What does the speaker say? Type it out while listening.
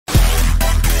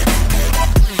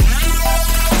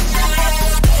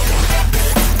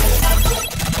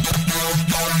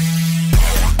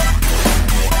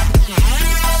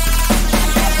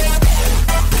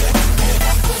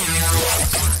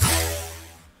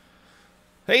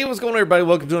Hey, what's going on, everybody?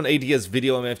 Welcome to an ATS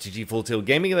video. I'm FTG Full Tilt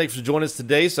Gaming. Thanks for joining us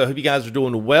today. So I hope you guys are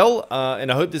doing well,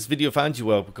 and I hope this video finds you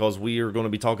well, because we are going to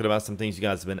be talking about some things you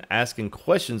guys have been asking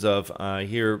questions of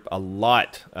here a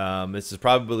lot. This is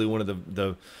probably one of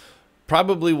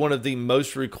the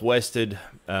most requested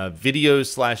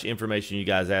videos slash information you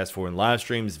guys asked for in live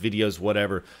streams, videos,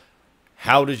 whatever.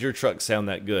 How does your truck sound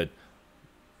that good?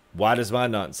 Why does mine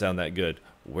not sound that good?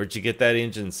 Where'd you get that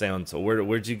engine sound? So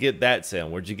where'd you get that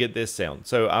sound? Where'd you get this sound?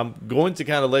 So I'm going to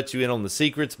kind of let you in on the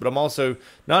secrets, but I'm also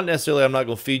I'm not going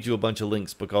to feed you a bunch of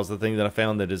links, because the thing that I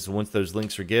found that is, once those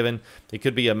links are given, it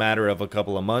could be a matter of a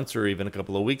couple of months or even a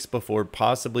couple of weeks before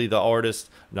possibly the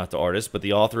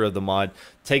author of the mod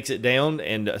takes it down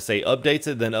and say updates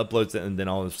it, then uploads it, and then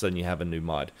all of a sudden you have a new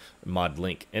mod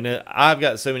link. And I've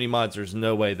got so many mods, there's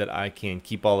no way that I can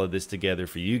keep all of this together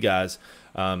for you guys.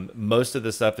 Most of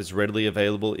the stuff is readily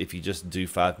available if you just do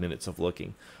 5 minutes of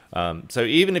looking. So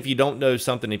even if you don't know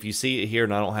something, if you see it here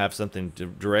and I don't have something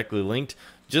directly linked,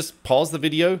 just pause the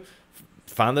video,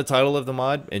 find the title of the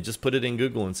mod, and just put it in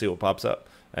Google and see what pops up.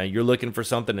 You're looking for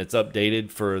something that's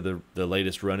updated for the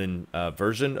latest running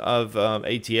version of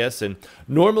ATS. And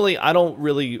normally I don't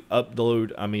really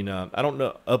upload, I don't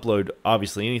upload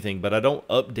obviously anything, but I don't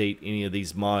update any of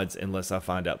these mods unless I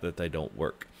find out that they don't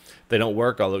work. If they don't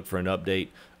work, I'll look for an update.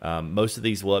 Most of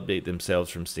these will update themselves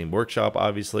from Steam Workshop,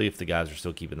 obviously, if the guys are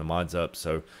still keeping the mods up.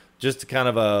 So just kind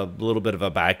of a little bit of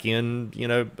a back end,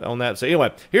 on that. So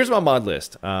anyway, here's my mod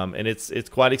list, and it's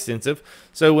quite extensive.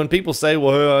 So when people say,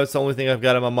 well, it's the only thing I've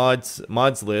got on my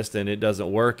mods list and it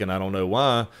doesn't work and I don't know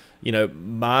why,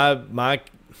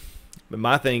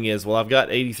 my thing is, well, I've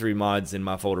got 83 mods in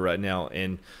my folder right now,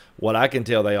 and what I can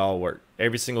tell, they all work.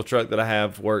 Every single truck that I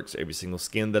have works. Every single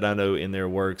skin that I know in there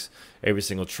works. Every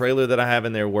single trailer that I have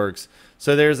in there works.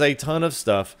 So there's a ton of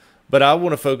stuff, but I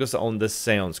want to focus on the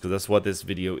sounds, because that's what this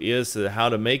video is. So how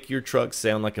to make your truck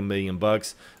sound like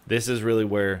 $1,000,000. This is really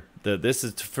where this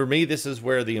is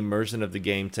where the immersion of the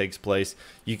game takes place.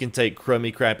 You can take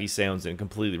crummy, crappy sounds and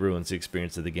completely ruins the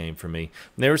experience of the game for me.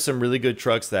 And there are some really good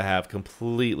trucks that have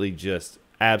completely just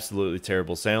absolutely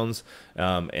terrible sounds,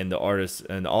 and the artist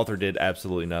and the author did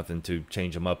absolutely nothing to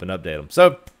change them up and update them.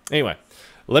 So anyway,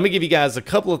 let me give you guys a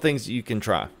couple of things that you can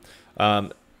try.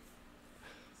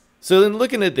 So then,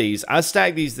 looking at these, I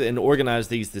stack these and organize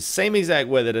these the same exact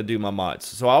way that I do my mods.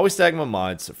 So I always stack my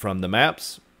mods from the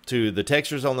maps to the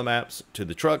textures on the maps, to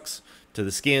the trucks, to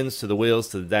the skins, to the wheels,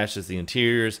 to the dashes, the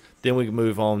interiors. Then we can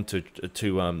move on to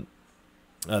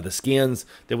the skins.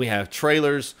 Then we have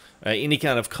trailers, any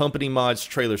kind of company mods,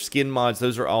 trailer skin mods.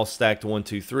 Those are all stacked 1,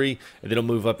 2, 3, and then it'll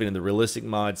move up into the realistic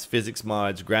mods, physics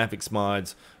mods, graphics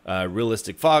mods,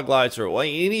 realistic fog lights, or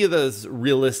any of those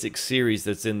realistic series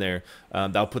that's in there.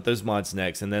 I'll put those mods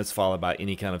next, and that's followed by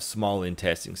any kind of small in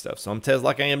testing stuff. So I'm testing,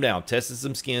 like I am now, I'm testing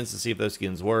some skins to see if those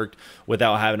skins worked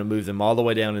without having to move them all the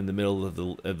way down in the middle of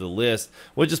the list.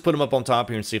 We'll just put them up on top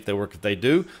here and see if they work. If they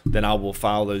do, then I will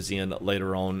file those in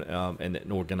later on, and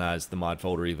then organize the mod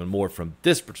folder even more from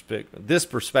this perspective.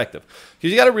 Because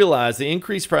you got to realize the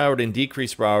increased priority and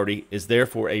decreased priority is there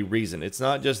for a reason. It's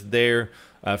not just there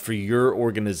for your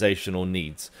organizational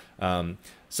needs.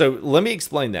 So let me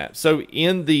explain that. So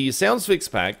in the Sounds Fix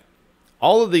pack,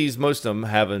 all of these, most of them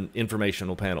have an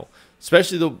informational panel.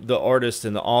 Especially the artists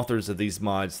and the authors of these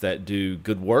mods that do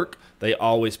good work, they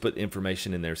always put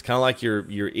information in there. It's kind of like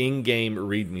your in-game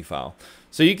README file.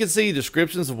 So you can see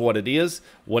descriptions of what it is,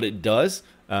 what it does,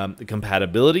 the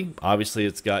compatibility. Obviously,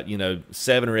 it's got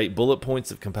 7 or 8 bullet points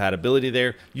of compatibility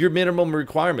there. Your minimum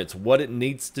requirements, what it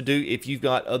needs to do if you've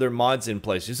got other mods in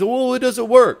place. You say, well, it doesn't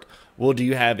work. Well, do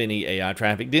you have any AI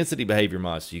traffic density behavior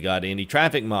mods? You got any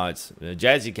traffic mods,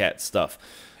 Jazzy Cat stuff?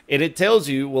 And it tells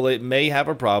you, well, it may have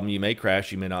a problem. You may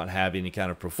crash. You may not have any kind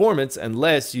of performance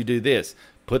unless you do this.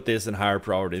 Put this in higher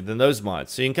priority than those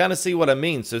mods. So you can kind of see what I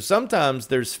mean. So sometimes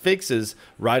there's fixes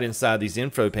right inside these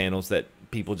info panels that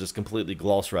people just completely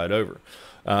gloss right over.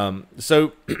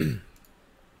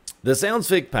 The Sounds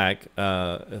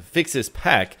Fixes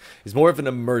pack is more of an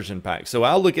immersion pack. So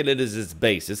I'll look at it as its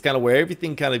base. It's kind of where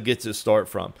everything kind of gets its start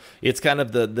from. It's kind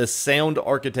of the sound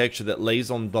architecture that lays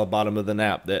on the bottom of the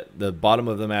map,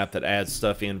 that adds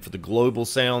stuff in for the global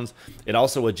sounds. It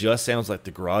also adjusts sounds like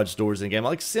the garage doors in the game,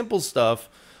 like simple stuff,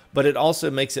 but it also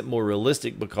makes it more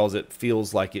realistic because it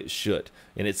feels like it should,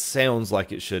 and it sounds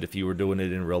like it should. If you were doing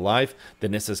it in real life,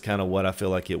 then this is kind of what I feel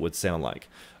like it would sound like.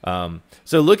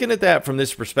 So looking at that from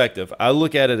this perspective, I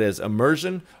look at it as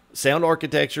immersion, sound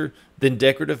architecture, then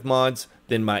decorative mods,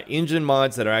 then my engine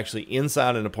mods that are actually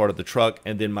inside and a part of the truck,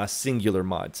 and then my singular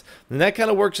mods. And that kind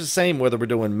of works the same whether we're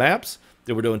doing maps,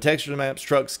 Then we're doing texture maps,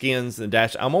 truck skins, and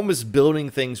dash. I'm almost building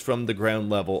things from the ground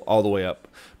level all the way up.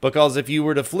 Because if you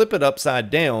were to flip it upside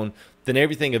down, then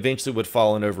everything eventually would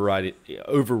fall and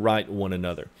overwrite one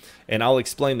another. And I'll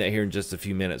explain that here in just a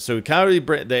few minutes. So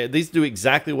these do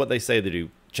exactly what they say they do.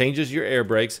 Changes your air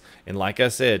brakes, and like I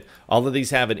said, all of these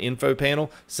have an info panel.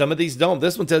 Some of these don't.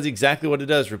 This one tells you exactly what it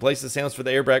does. Replace the sounds for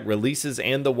the air brake, releases,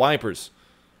 and the wipers.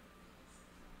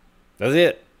 That's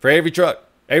it for every truck.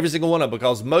 Every single one of them,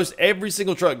 because every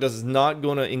single truck is not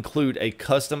going to include a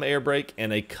custom air brake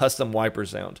and a custom wiper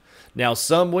sound. Now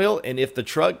some will, and if the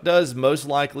truck does, most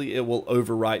likely it will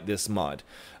overwrite this mod.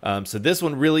 So this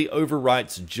one really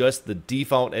overwrites just the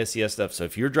default SES stuff. So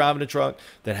if you're driving a truck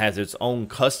that has its own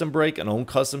custom brake and own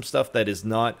custom stuff that is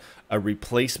not a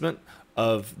replacement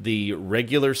of the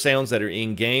regular sounds that are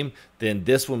in game, then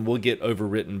this one will get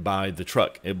overwritten by the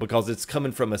truck because it's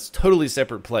coming from a totally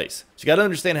separate place. So you got to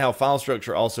understand how file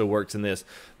structure also works in this.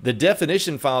 The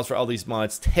definition files for all these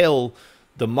mods tell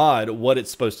the mod what it's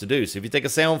supposed to do. So if you take a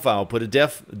sound file, put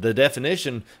the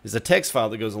definition is a text file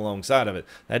that goes alongside of it.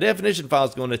 That definition file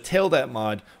is going to tell that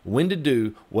mod when to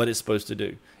do what it's supposed to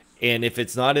do. And if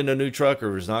it's not in a new truck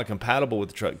or is not compatible with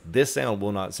the truck, this sound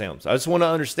will not sound. So I just want to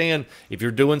understand, if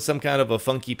you're doing some kind of a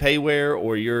funky payware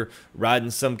or you're riding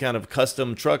some kind of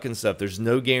custom truck and stuff, there's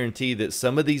no guarantee that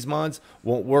some of these mods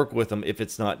won't work with them if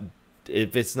it's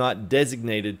not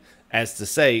designated as to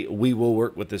say we will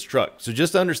work with this truck. So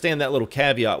just understand that little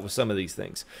caveat with some of these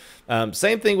things.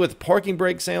 Same thing with parking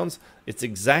brake sounds. It's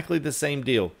exactly the same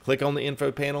deal. Click on the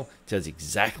info panel, it tells you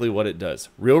exactly what it does.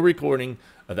 Real recording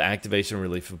of the activation and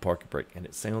relief of parking brake, and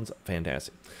it sounds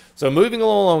fantastic. So moving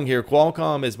along here,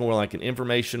 Qualcomm is more like an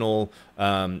informational,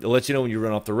 it lets you know when you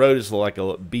run off the road. It's like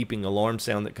a beeping alarm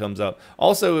sound that comes up.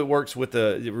 Also, it works with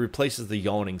it replaces the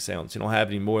yawning sounds. You don't have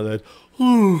any more of that,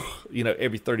 you know,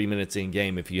 every 30 minutes in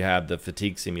game if you have the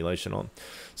fatigue simulation on.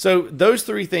 So those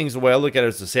three things, the way I look at it,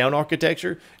 is the sound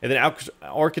architecture, and then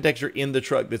architecture in the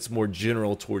truck that's more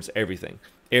general towards everything.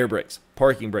 Air brakes,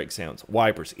 parking brake sounds,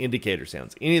 wipers, indicator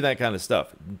sounds, any of that kind of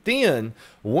stuff. Then,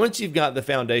 once you've got the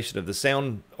foundation of the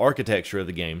sound architecture of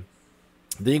the game,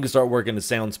 then you can start working the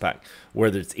sounds pack,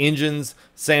 whether it's engines,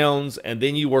 sounds, and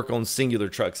then you work on singular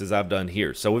trucks, as I've done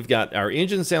here. So we've got our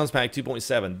engine sounds pack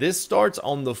 2.7. This starts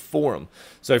on the forum.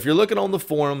 So if you're looking on the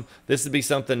forum, this would be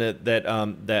something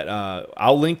that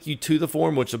I'll link you to the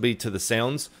forum, which will be to the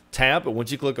sounds tab. But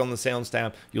once you click on the sounds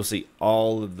tab, you'll see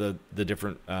all of the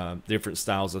different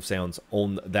styles of sounds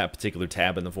on that particular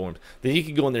tab in the forums. Then you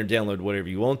can go in there and download whatever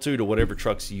you want to whatever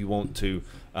trucks you want to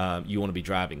be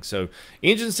driving. So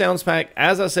engine sounds pack,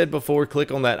 as I said before,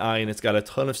 click on that eye and it's got a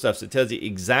ton of stuff. So it tells you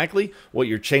exactly what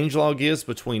your changelog is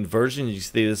between versions. You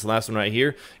see this last one right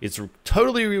here. It's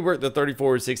totally reworked the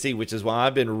 3460, which is why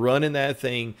I've been running that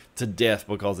thing to death,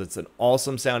 because it's an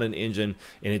awesome sounding engine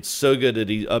and it's so good that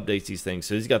he updates these things.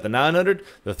 So he's got the 900,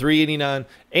 the 389,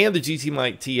 and the GT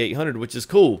Mic T800, which is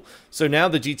cool. So now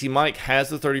the GT Mic has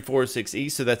the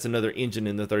 3406E, so that's another engine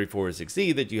in the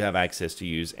 3406E that you have access to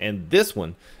use, and this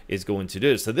one is going to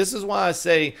do. So this is why I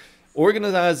say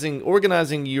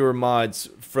organizing your mods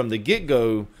from the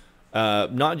get-go,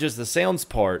 not just the sounds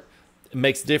part,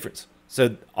 makes a difference.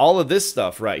 So all of this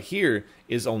stuff right here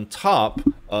is on top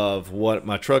of what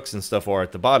my trucks and stuff are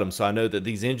at the bottom. So I know that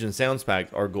these engine sounds pack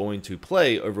are going to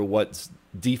play over what's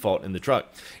default in the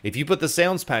truck. If you put the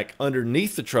sounds pack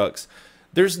underneath the trucks,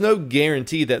 there's no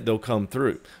guarantee that they'll come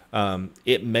through.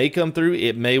 It may come through,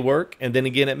 it may work, and then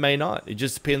again, it may not. It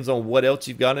just depends on what else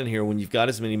you've got in here. When you've got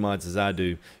as many mods as I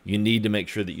do, you need to make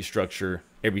sure that you structure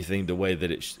everything the way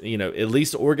that it, at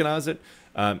least organize it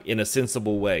in a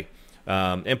sensible way.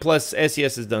 And plus,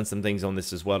 SES has done some things on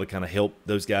this as well to kind of help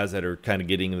those guys that are kind of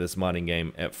getting into this modding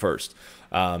game at first.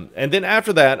 And then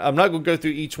after that, I'm not going to go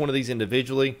through each one of these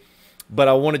individually, but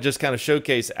I want to just kind of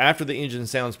showcase, after the engine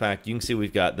sounds pack, you can see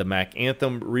we've got the Mac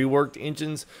Anthem reworked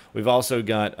engines. We've also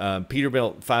got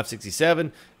Peterbilt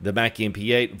 567, the Mac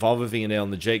MP8, Volvo V&L,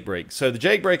 and the Jake brake. So the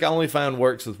Jake brake I only found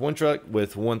works with one truck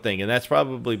with one thing, and that's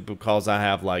probably because I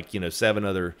have like 7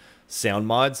 other sound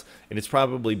mods, and it's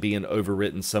probably being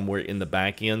overwritten somewhere in the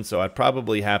back end. So I'd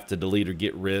probably have to delete or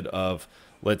get rid of,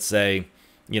 let's say,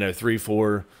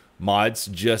 3-4 mods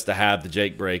just to have the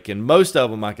Jake brake, and most of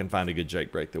them I can find a good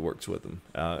Jake brake that works with them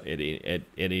at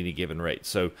any given rate.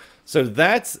 So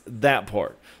that's that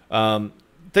part.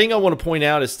 Thing I want to point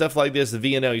out is stuff like this, the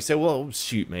VNL. You say, well,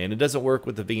 shoot, man, it doesn't work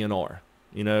with the VNR,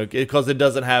 because it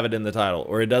doesn't have it in the title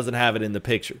or it doesn't have it in the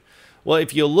picture. Well,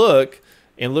 if you look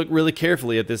and look really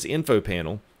carefully at this info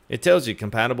panel, it tells you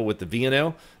compatible with the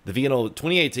VNL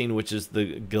 2018, which is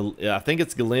I think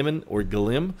it's Galim or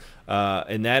Galim,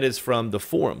 and that is from the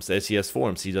forums, the SES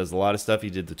forums. He does a lot of stuff. He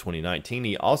did the 2019.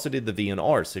 He also did the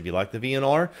VNR. So if you like the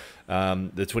VNR,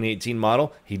 the 2018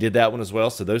 model, he did that one as well.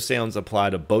 So those sounds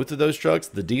apply to both of those trucks,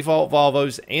 the default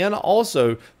Volvos, and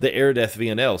also the Aerodeath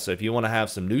VNL. So if you want to have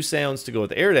some new sounds to go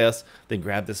with Aerodeath, then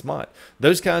grab this mod.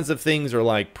 Those kinds of things are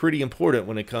like pretty important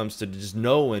when it comes to just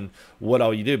knowing what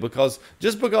all you do, because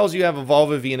just because you have a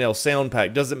Volvo VNL sound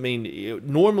pack doesn't mean it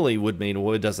normally would mean,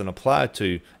 well, it doesn't apply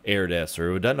to Aerodeath,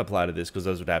 or it doesn't apply to this, because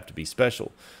those would have to be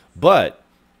special. But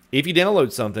if you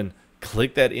download something,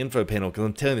 click that info panel, because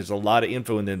I'm telling you, there's a lot of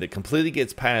info in there that completely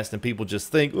gets passed, and people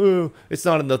just think, oh, it's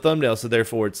not in the thumbnail, so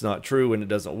therefore it's not true and it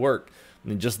doesn't work.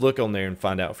 And just look on there and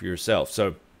find out for yourself.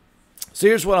 So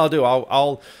here's what I'll do.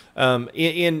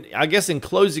 I guess in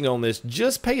closing on this,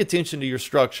 just pay attention to your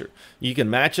structure. You can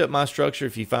match up my structure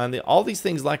if you find that. All these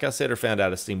things, like I said, are found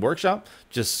out of Steam Workshop.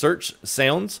 Just search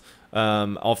sounds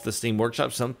off the Steam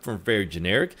Workshop. Some are very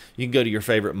generic. You can go to your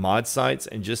favorite mod sites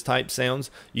and just type sounds.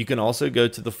 You can also go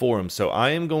to the forums. So I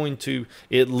am going to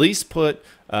at least put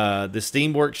the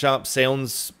Steam Workshop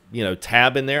sounds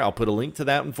tab in there. I'll put a link to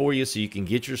that one for you so you can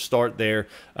get your start there.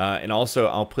 And also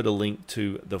I'll put a link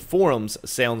to the forums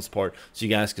sounds part so you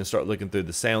guys can start looking through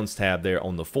the sounds tab there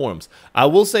on the forums. I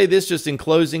will say this just in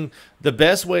closing, the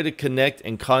best way to connect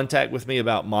and contact with me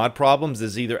about mod problems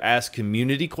is either ask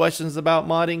community questions about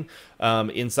modding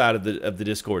inside of the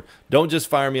Discord. Don't just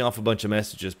fire me off a bunch of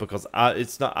messages, because I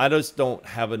just don't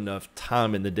have enough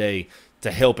time in the day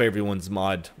to help everyone's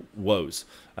mod woes.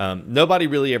 Nobody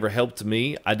really ever helped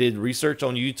me. I did research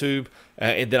on YouTube,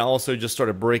 and then I also just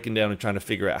started breaking down and trying to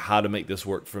figure out how to make this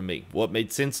work for me, what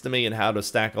made sense to me, and how to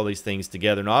stack all these things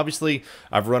together. And obviously,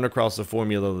 I've run across a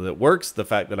formula that works. The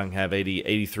fact that I can have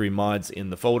 83 mods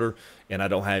in the folder, and I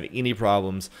don't have any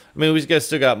problems. I mean, we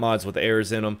still got mods with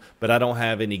errors in them, but I don't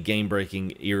have any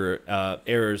game-breaking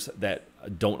errors that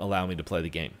don't allow me to play the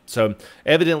game. So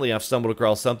evidently, I've stumbled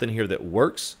across something here that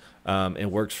works.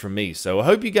 And works for me. So I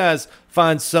hope you guys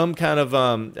find some kind of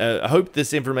I hope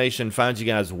this information finds you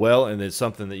guys well, and it's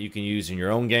something that you can use in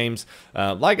your own games.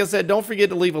 Like I said, don't forget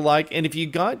to leave a like, and if you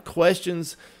got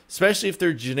questions, especially if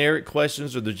they're generic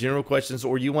questions or the general questions,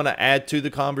 or you want to add to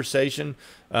the conversation,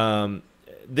 then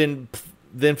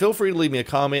feel free to leave me a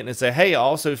comment and say, hey, I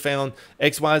also found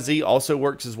XYZ also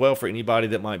works as well for anybody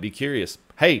that might be curious.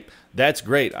 Hey, that's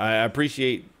great. I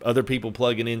appreciate other people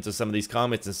plugging into some of these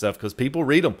comments and stuff, because people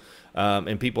read them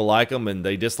and people like them, and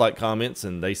they dislike comments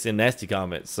and they send nasty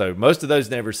comments. So most of those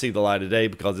never see the light of day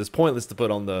because it's pointless to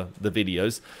put on the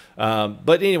videos.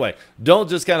 But anyway, don't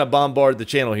just kind of bombard the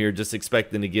channel here just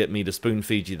expecting to get me to spoon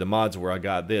feed you the mods where I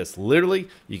got this. Literally,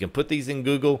 you can put these in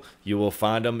Google. You will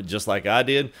find them just like I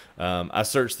did. I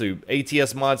searched through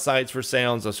ATS mod sites for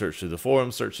sounds. I searched through the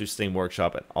forums, searched through Steam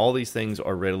Workshop, and all these things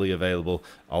are readily available.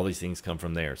 All these things come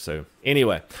from there. So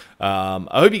anyway, I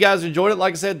hope you guys enjoyed it.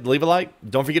 Like I said, leave a like.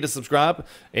 Don't forget to subscribe.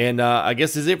 And I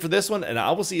guess this is it for this one. And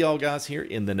I will see y'all guys here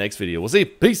in the next video. We'll see you.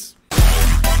 Peace.